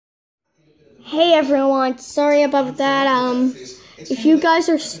Hey everyone, sorry about that. If you guys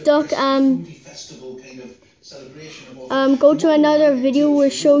are stuck, go to another video where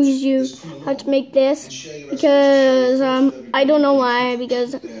it shows you how to make this, because I don't know why,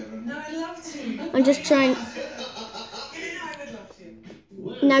 because I'm just trying.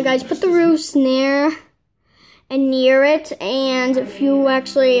 Now guys, put the roofs near it, and if you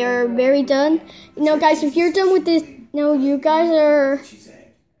actually are very done, guys, if you're done with this, you guys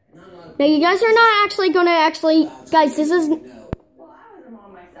are not actually gonna guys, this is,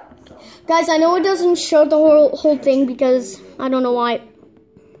 guys, I know it doesn't show the whole thing because I don't know why.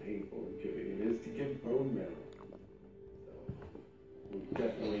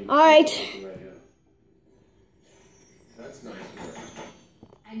 Alright.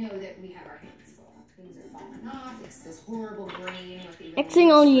 I know that we have our hands full. Things are falling off. It's this horrible brain. Next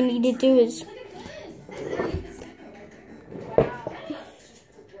thing all you need to do is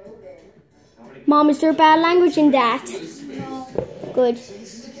Mom, is there bad language in that? No. Good. Yeah,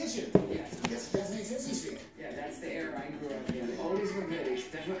 that's the era I grew up in. Always spaghetti.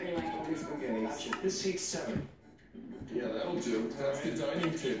 Definitely like always spaghetti. This seat's 7. Yeah, that'll do. That's the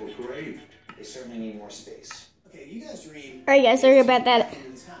dining table. Great. They certainly need more space. Okay, you guys dream. Alright guys, sorry about that.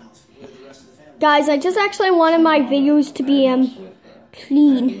 Guys, I just actually wanted my videos to be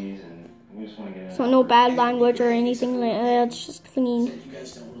clean. So no bad language or anything like that. It's just clean.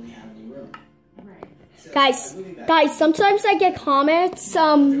 Guys, sometimes I get comments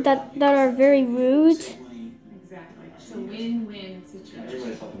that are very rude. Exactly. It's a win-win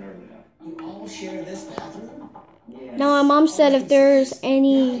situation. You all share this bathroom? Now my mom said if there's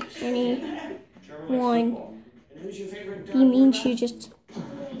anyone be mean to, just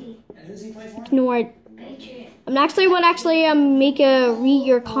ignore it. I'm actually read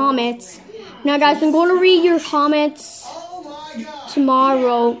your comments. Now guys, I'm going to read your comments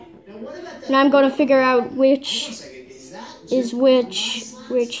tomorrow. And I'm going to figure out which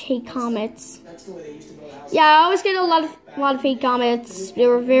hate comments. Yeah, I always get a lot of hate comments. They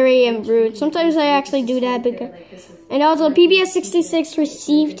were very rude. Sometimes I actually do that because. And also, PBS66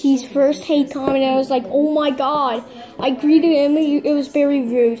 received his first hate comment, and I was like, "Oh my god!" I greeted him. It was very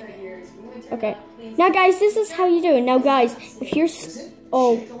rude. Okay. Now, guys, this is how you do it. Now, guys, if you're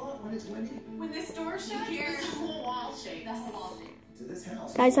When this door shuts, here's the whole wall shake. That's the wall shake.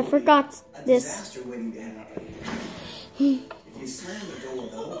 Guys, I forgot this. If you slam the door,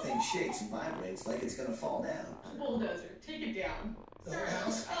 the whole thing shakes and vibrates like it's gonna fall down. Bulldozer, take it down. The whole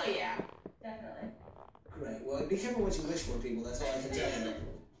house? Oh yeah, definitely. Great. Well, be careful what you wish for, people. That's all I can tell you.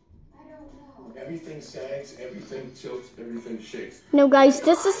 Everything sags, everything tilts, everything shakes. No, guys,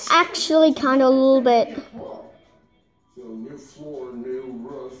 this is actually kind of a little bit. So new floor, new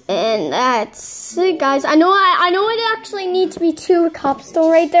roof. And that's it, guys. I know it actually needs to be 2 cobblestone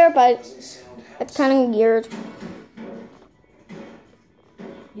right there, but it's kind of weird.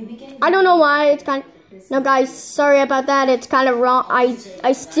 I don't know why it's kind of. No, guys, sorry about that. It's kind of wrong. I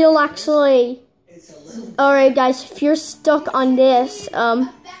still actually. Alright, guys, if you're stuck on this, go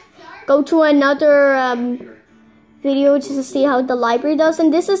to another video just to see how the library does.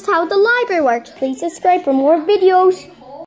 And this is how the library works. Please subscribe for more videos.